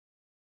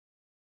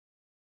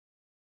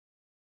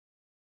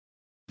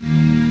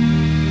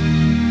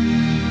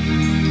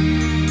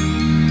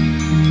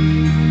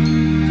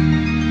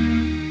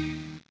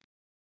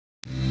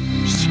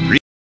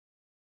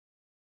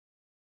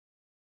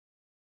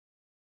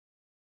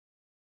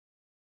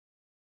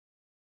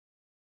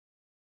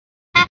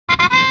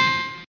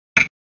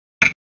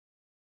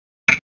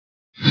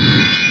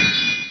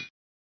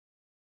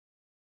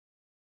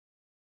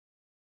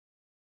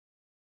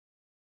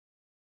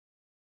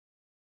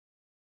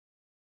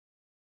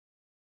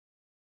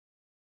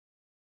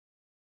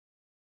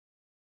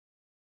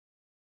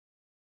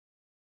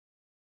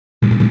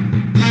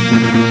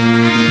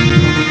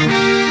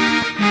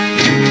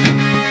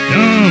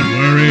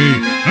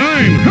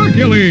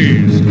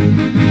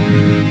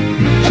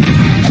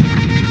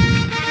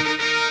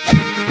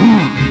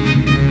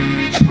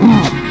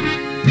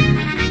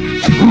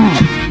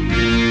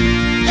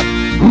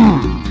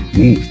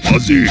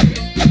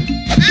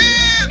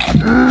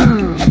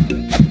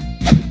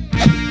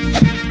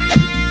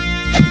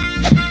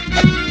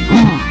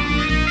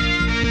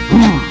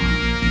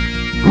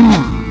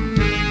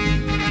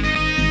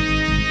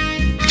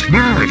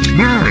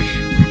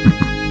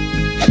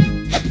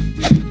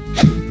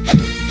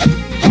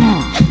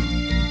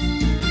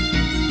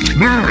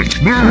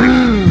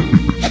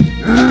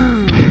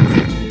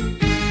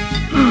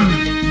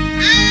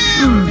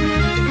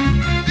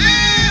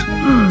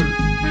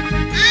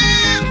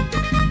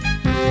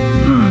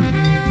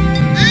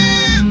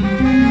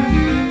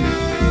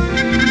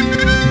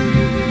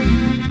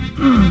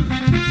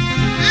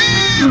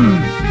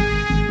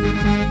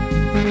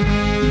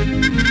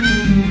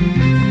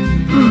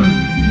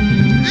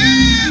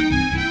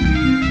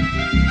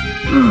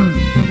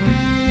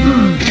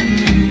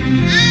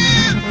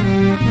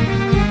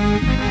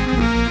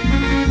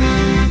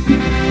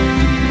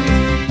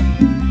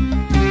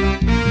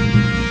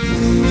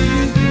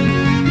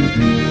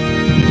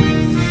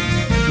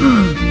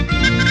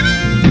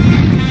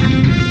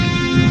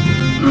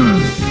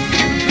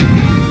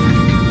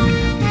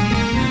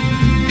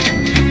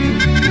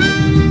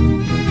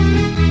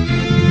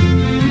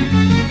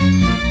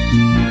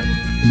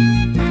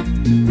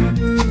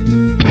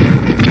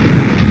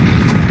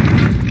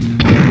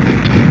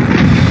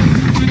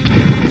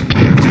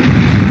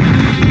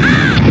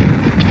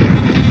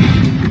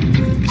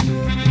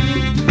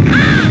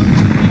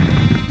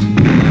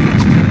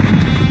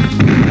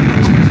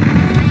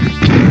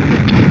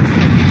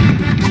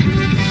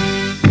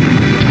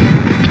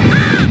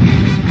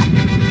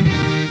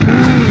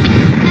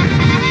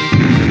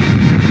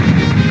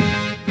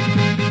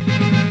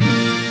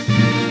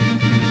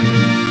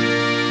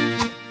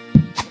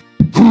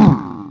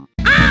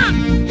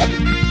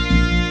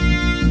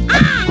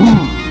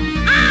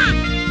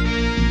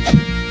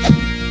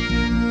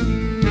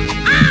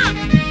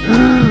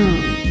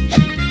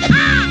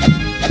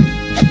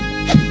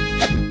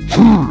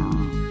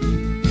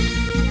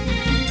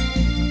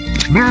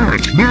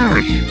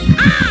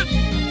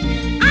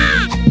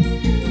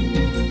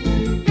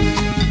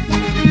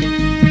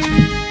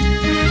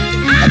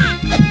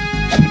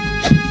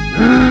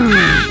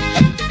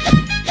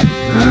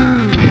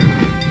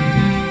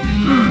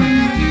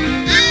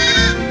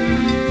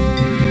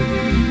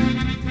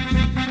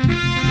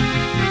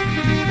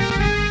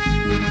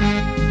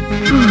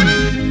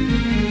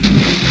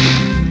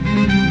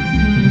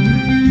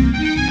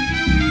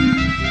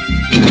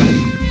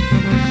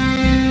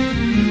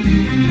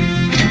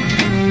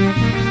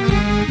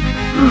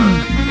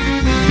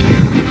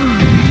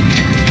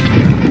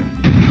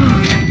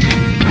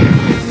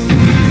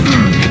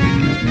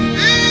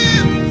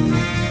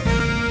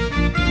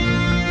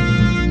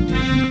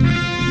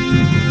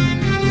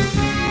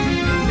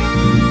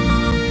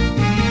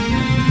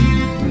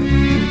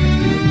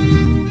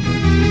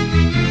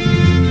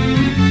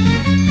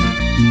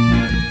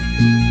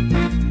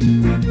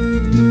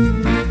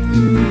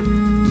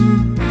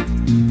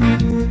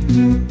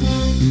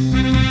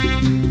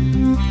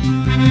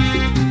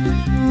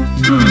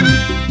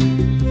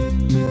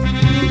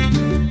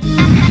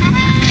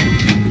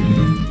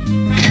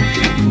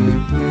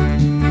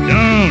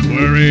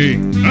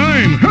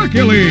I'm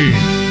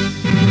Hercules!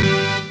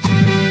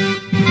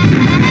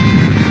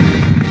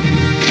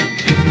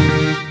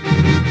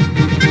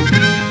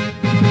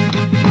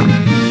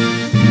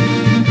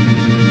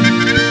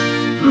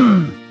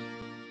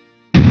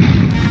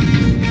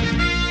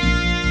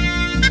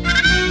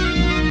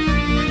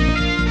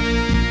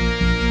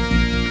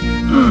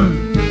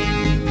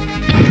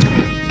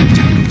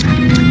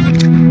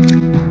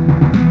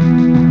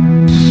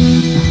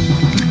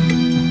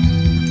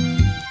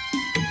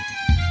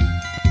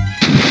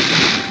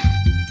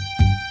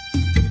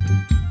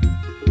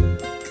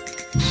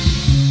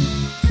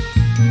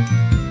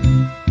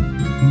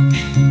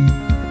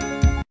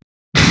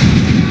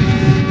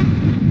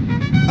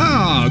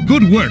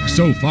 Good work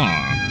so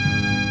far.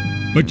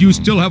 But you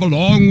still have a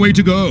long way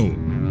to go.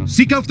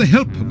 Seek out the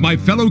help of my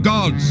fellow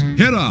gods,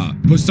 Hera,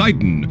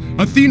 Poseidon,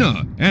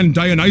 Athena, and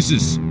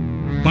Dionysus.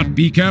 But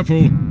be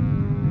careful.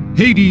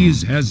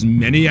 Hades has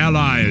many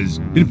allies.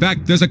 In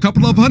fact, there's a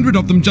couple of hundred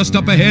of them just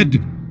up ahead.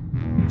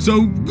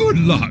 So good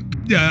luck.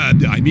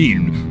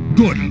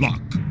 Good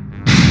luck.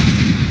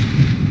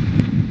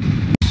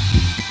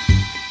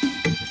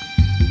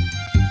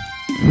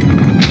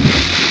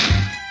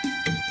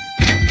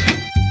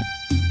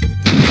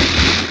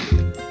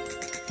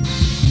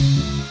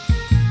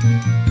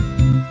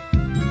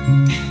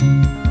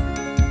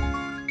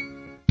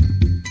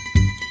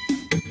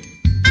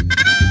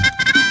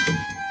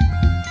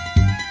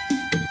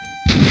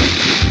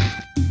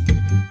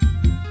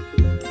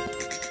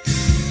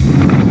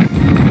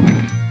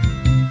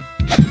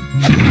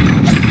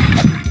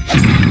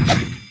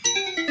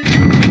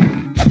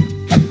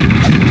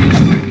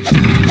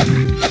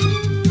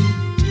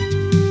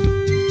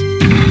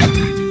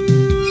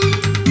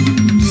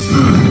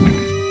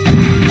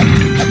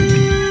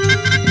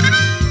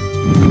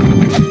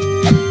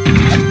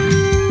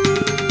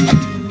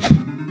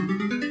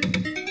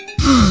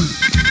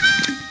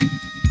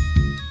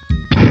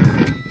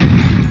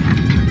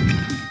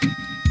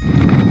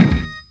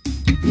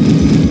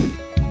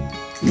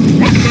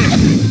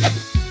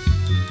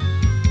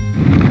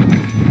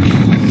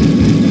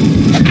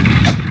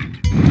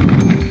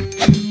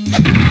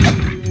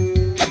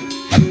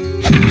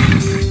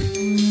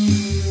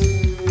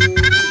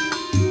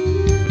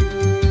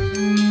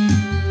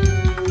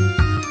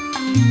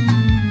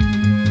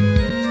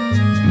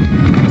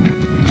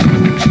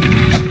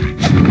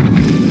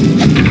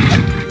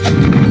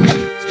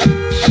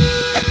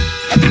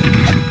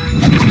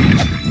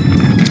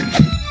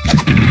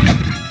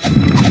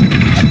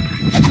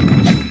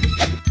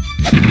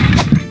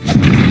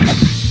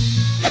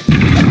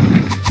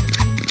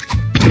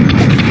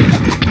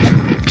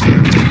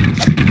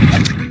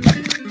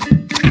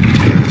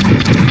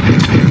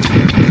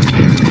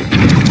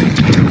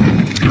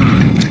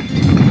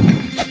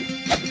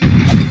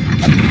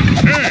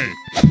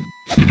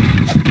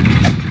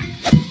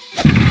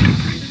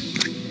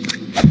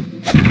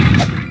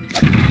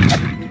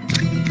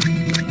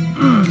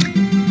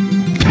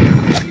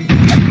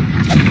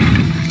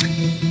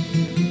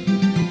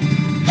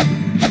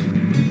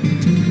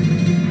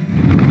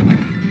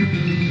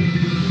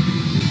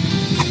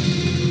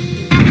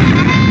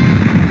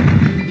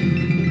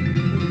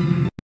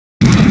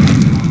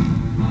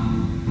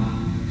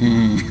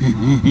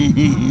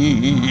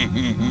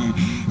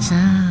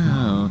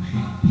 So,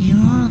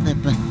 you're the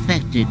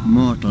pathetic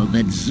mortal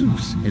that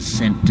Zeus has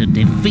sent to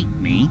defeat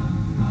me?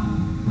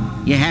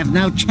 You have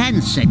no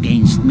chance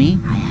against me.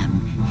 I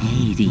am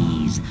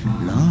Hades,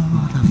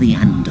 Lord of the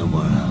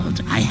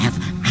Underworld. I have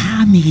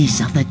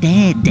armies of the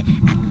dead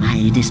at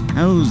my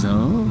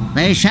disposal.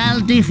 They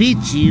shall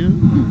defeat you,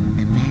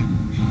 and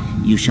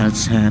then you shall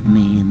serve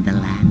me in the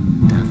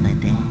land of the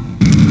dead.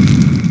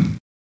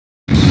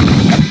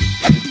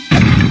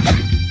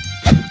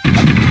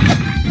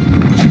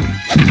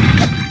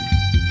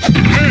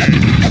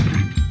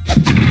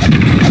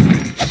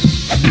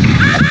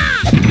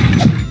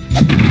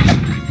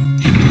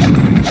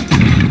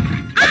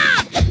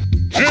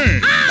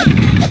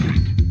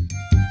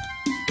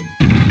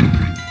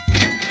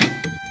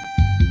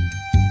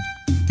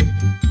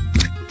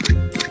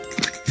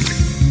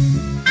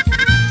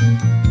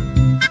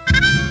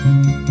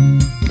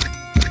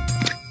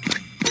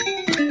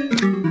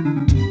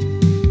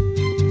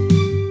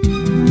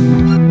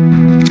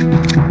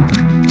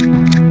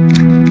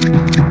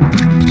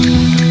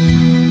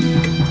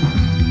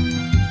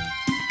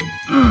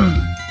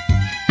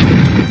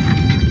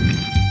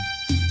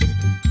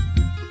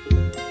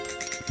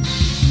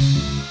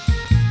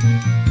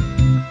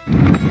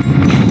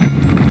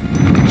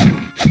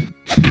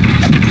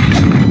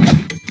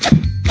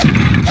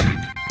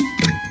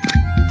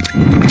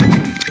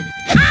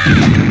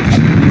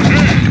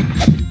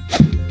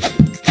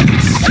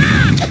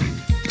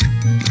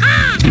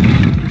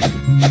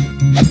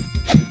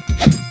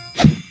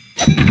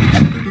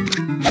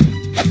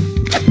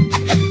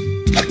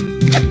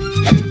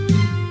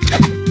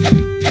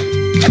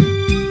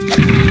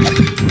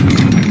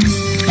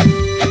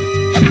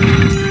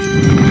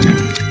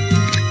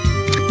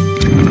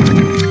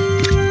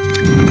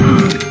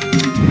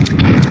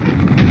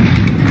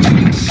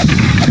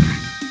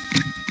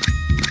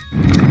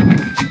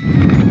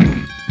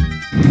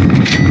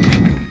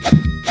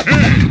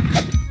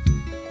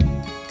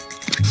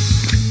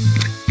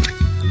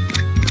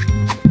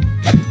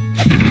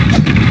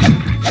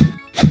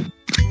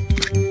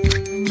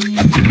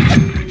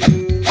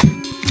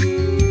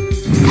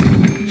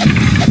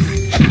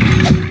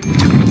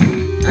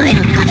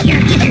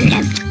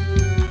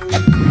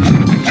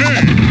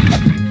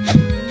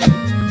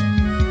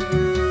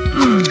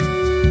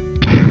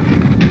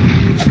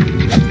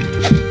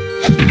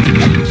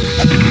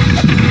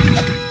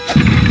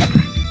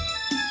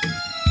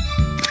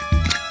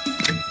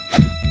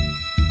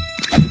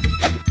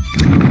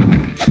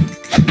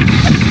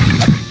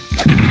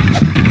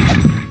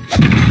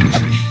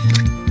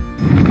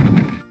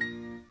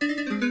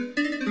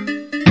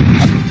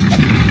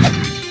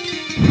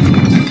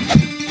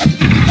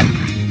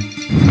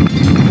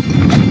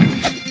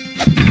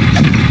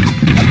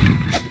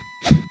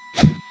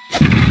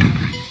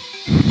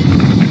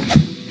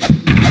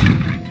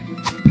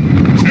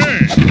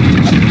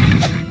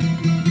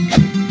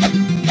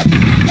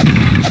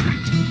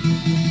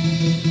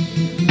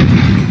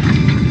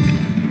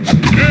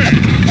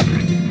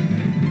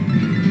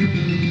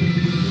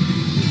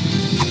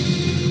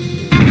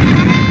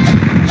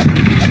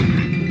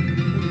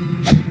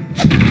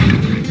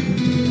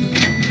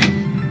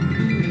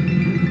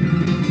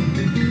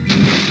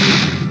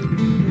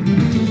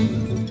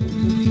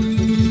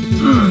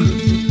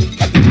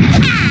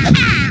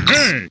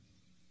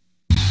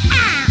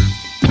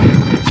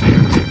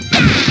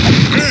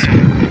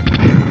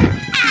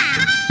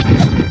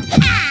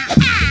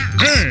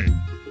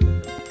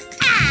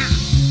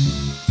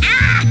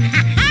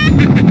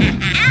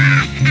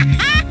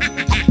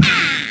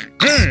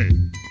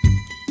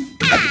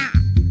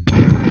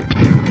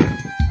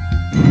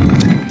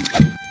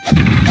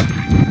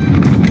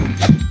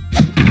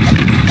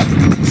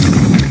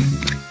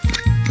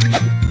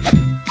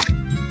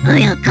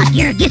 I'll cut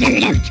your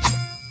gizzard out.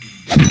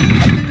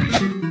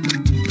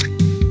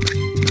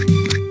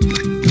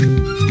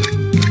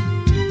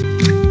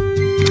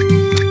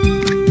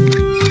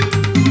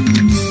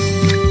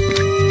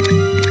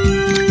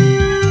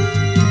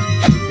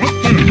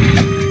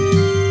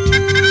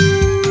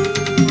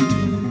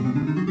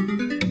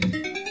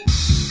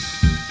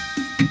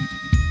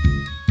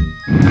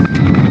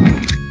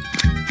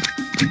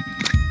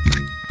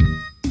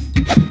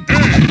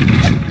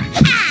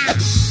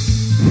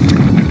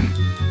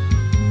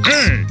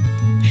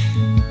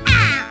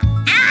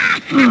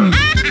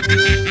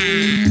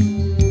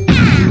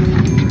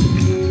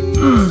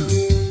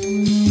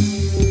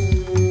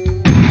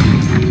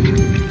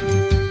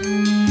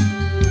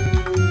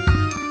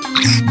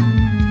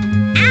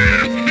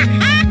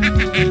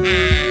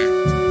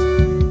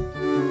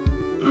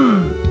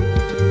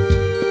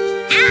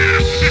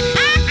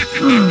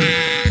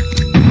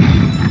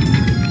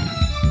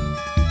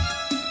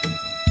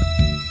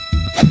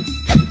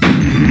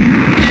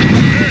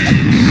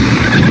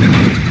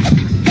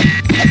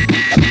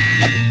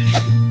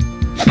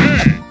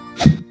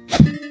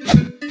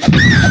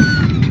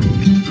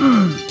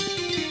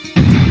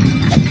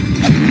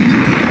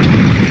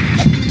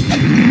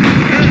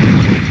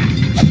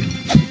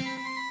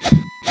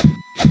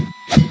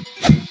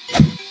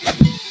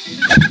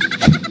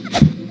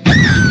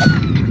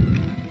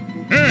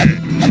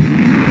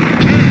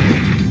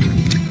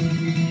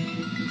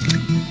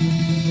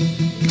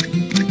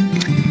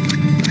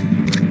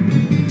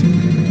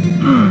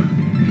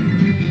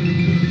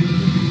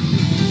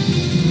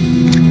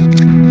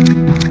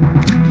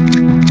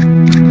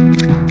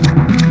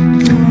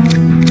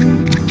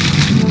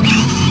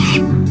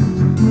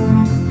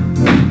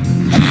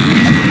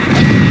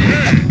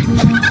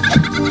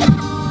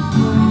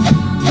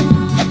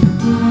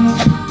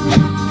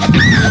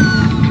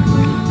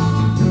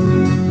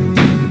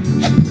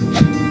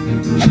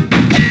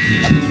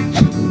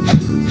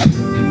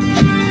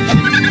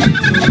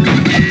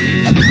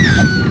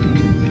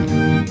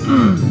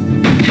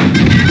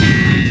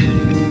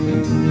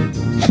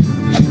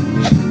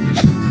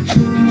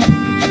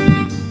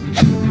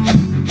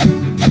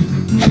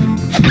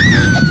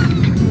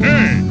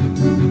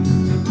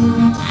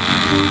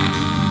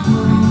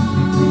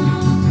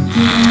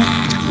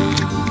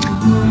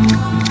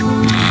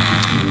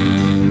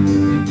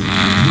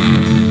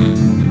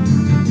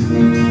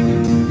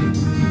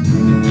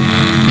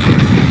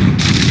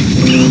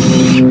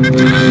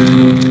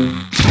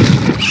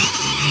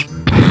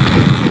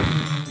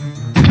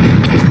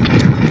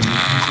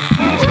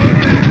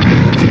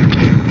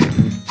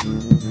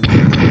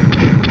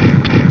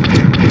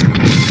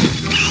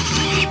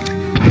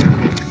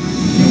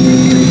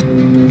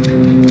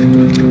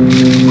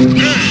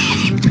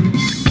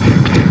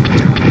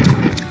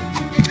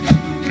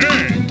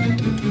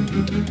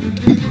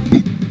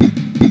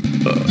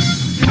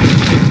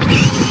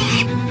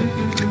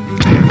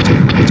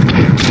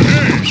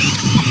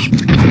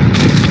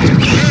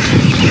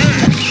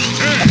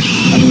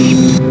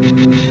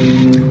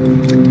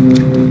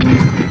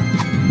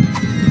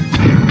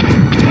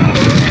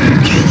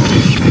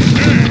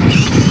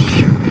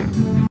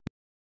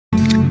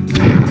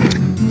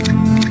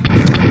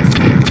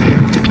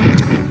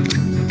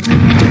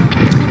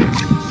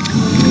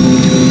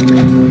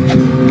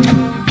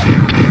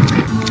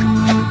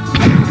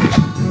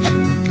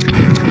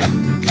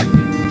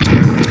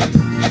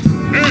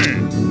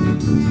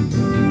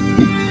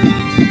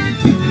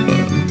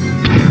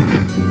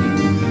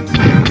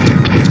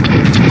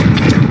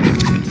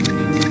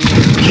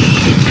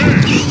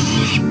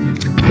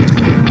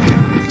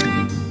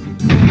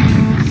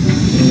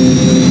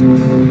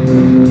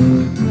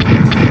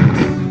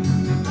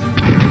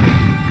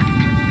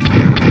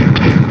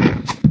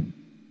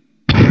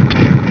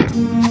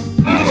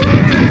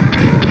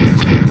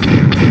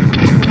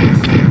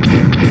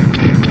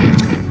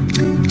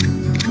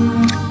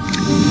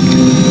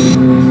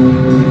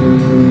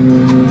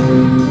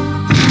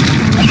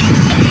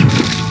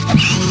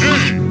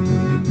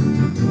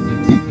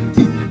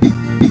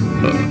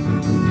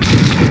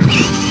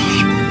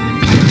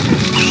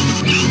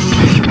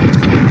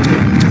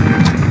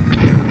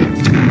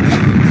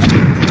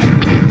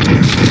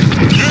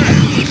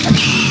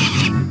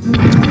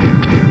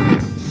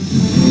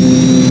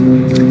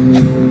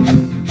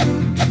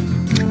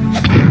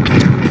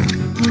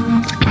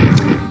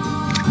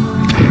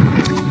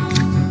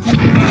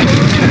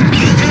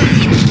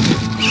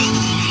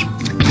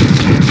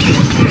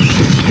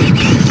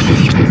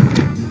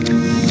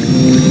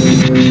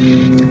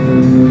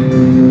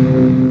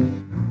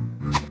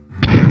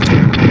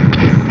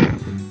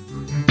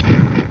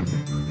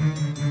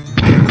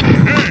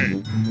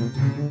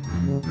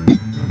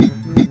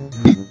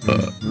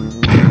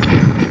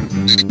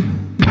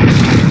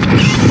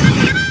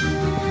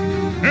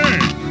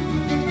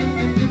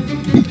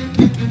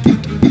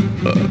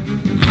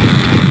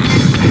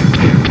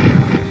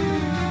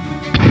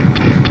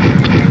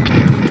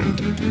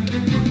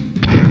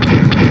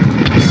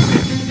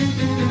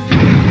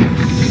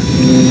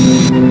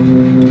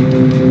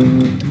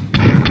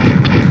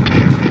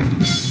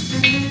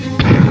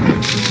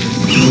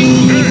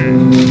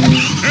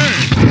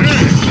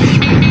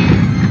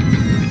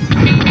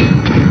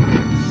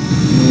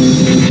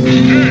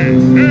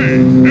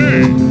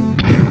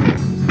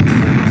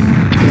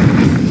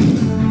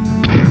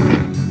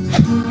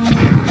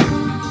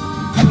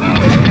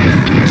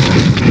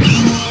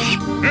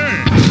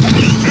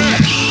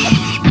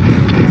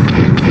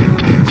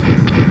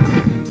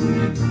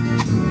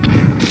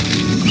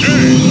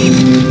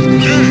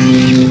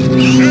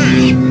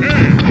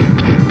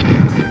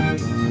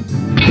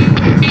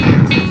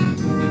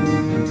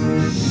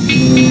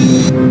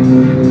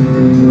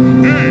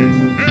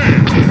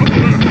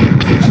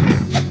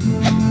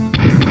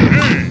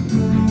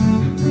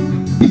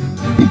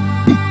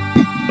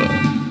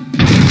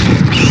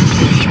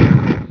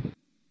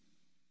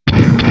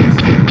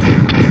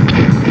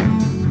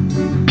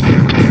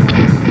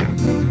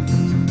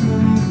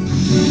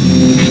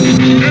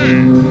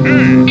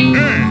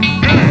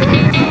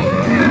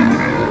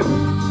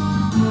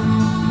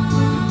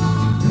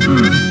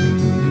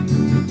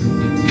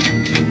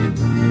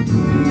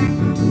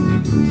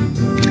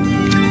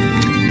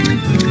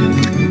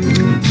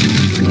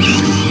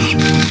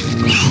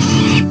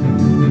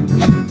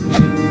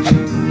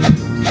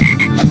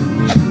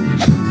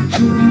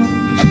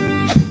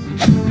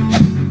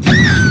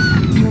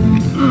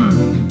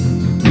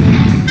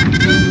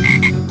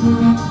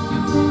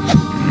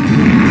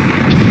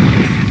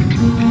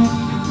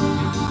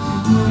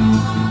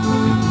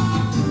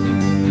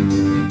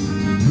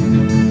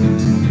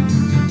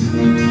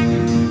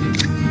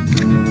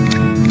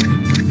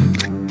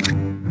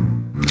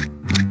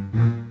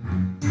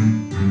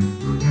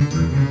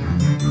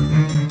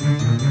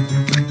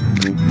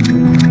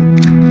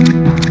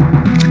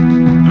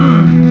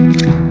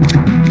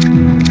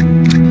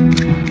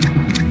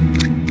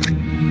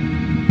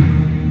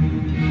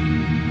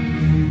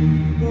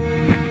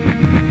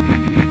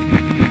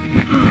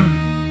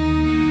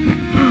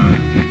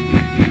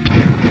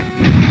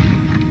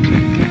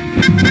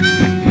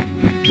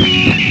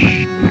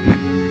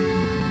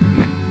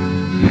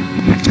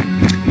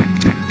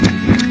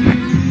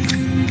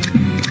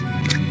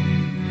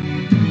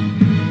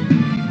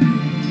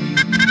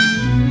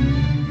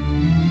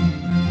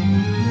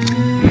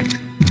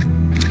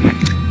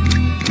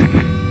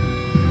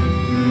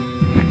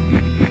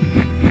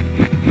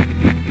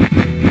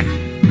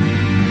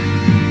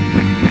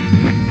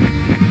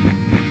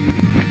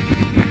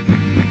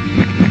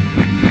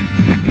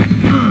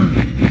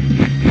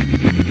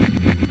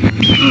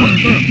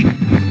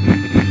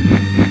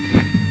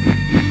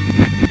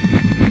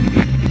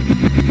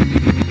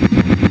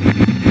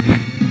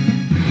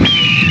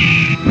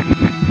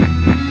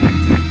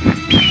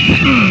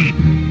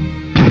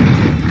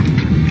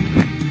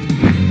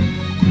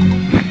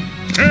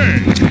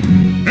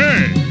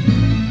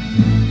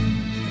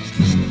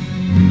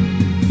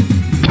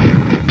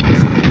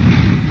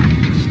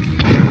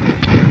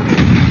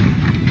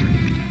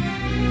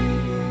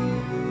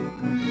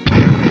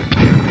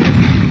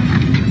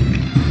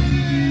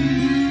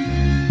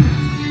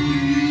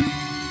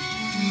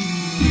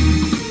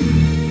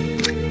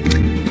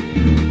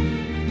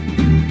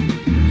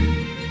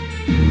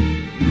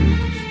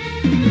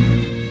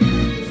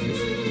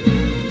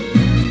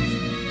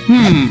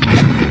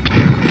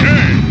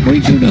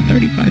 42 to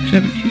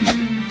 3517.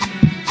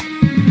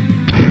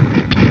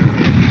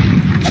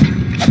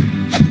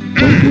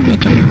 42 to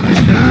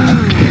 3517.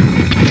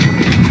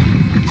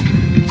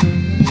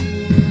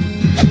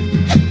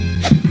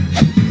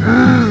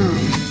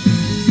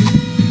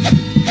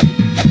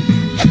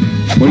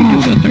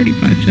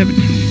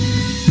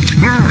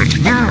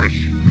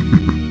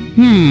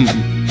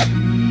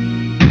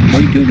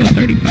 42 to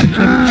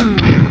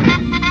 3517.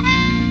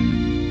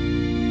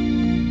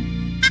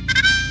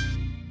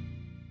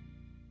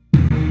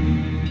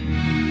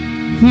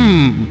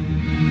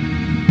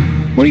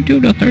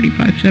 42 to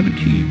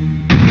 3517.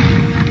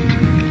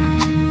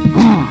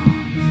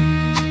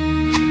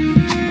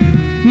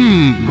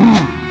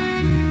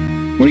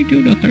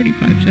 42 to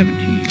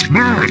 3517.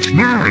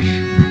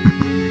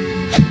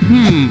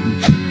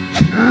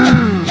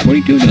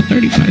 42 to 3517. 42 to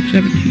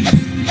 3517.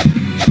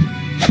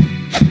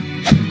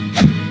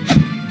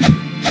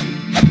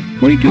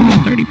 42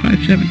 to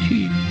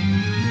 3517.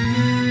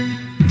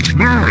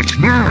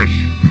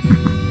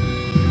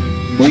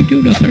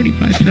 42 to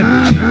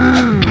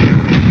 3517.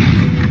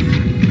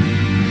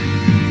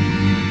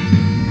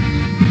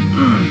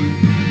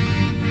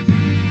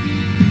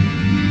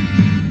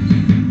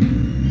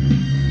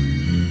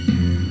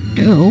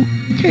 2,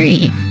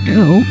 3,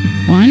 2,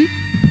 1.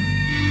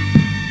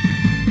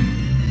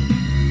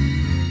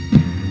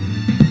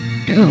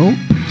 2,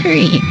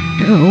 3,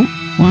 2,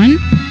 1.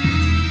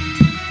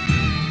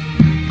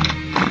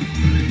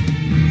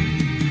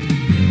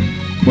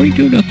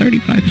 42 to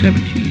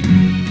 3517.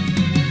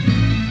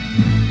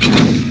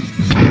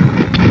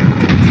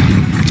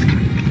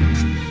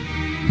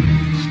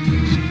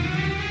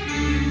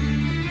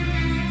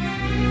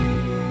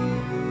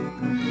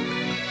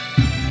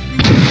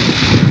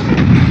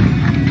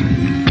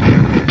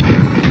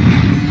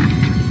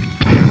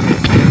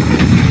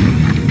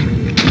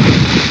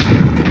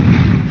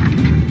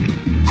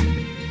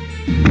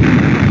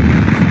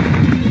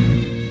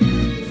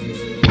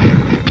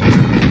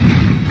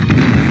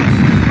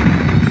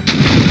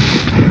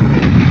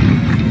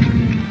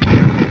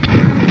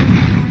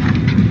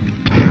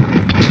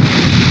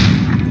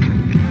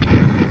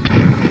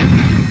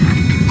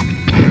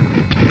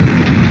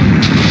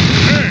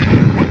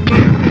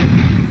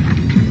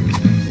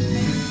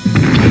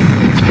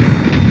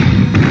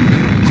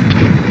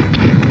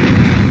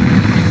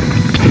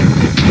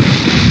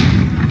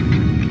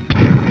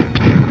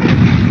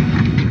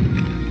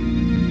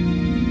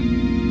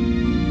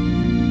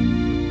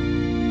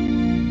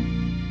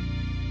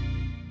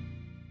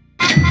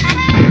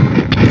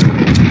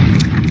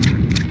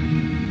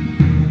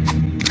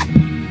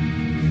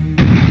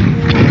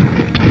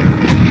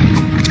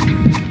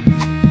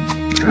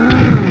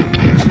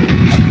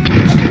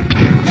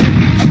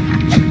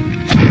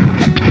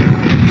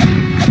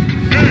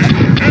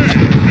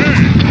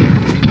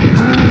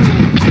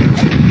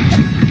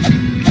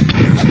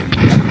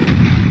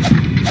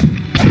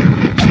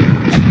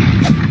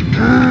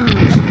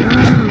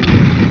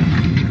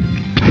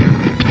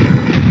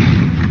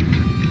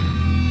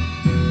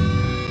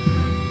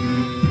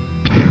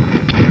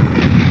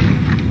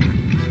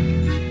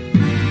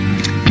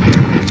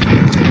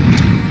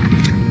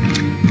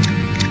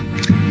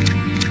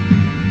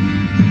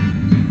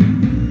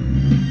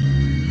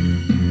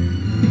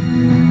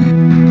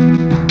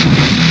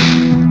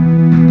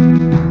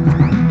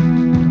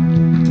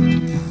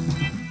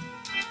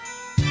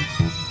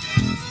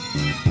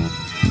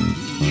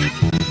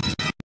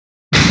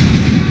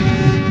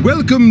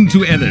 Welcome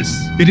to Elis.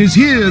 It is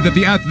here that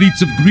the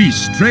athletes of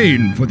Greece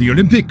train for the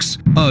Olympics.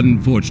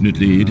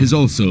 Unfortunately, it is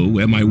also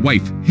where my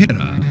wife,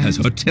 Hera, has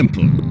her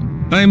temple.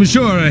 I am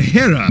sure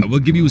Hera will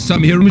give you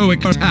some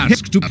heroic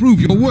task to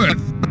prove your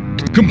worth.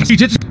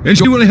 Complete it, and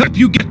she will help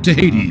you get to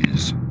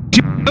Hades.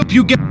 She will help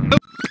you get...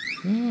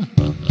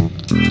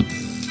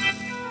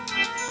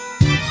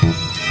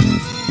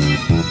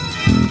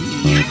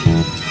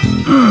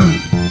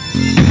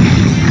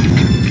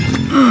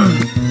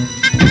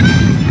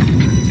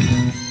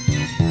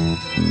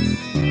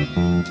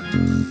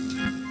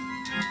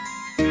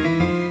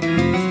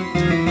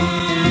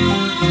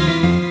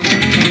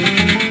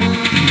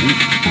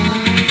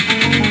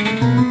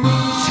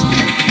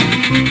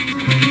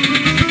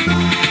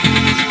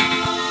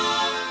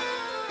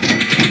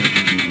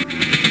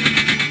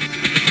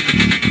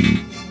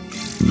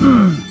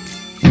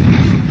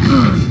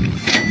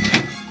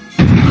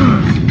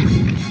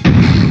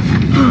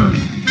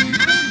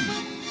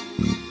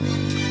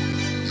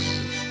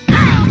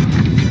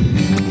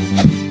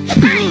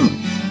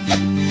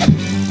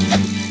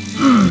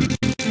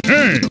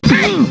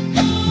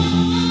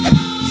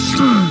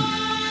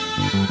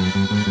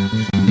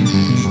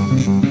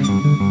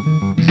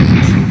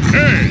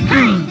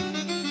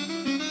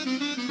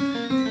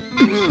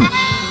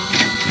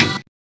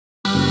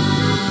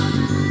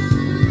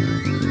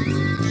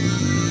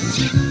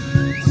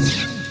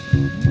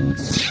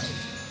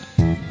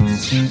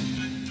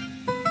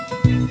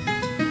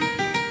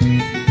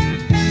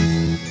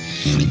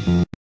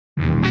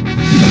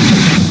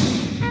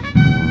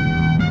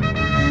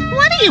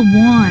 you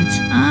want?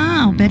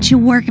 Oh, bet you're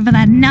working for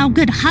that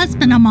no-good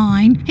husband of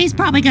mine. He's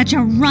probably got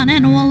you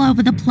running all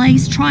over the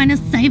place trying to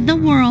save the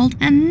world,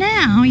 and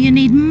now you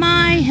need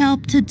my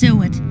help to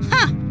do it.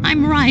 Ha!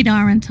 I'm right,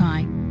 aren't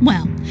I?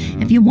 Well,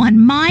 if you want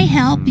my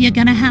help, you're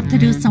gonna have to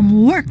do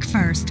some work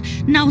first.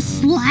 No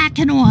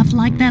slacking off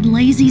like that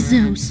lazy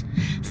Zeus.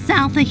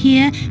 South of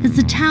here is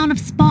the town of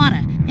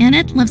Sparta. In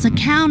it lives a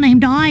cow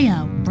named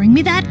Io. Bring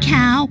me that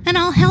cow, and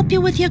I'll help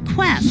you with your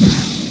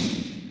quest.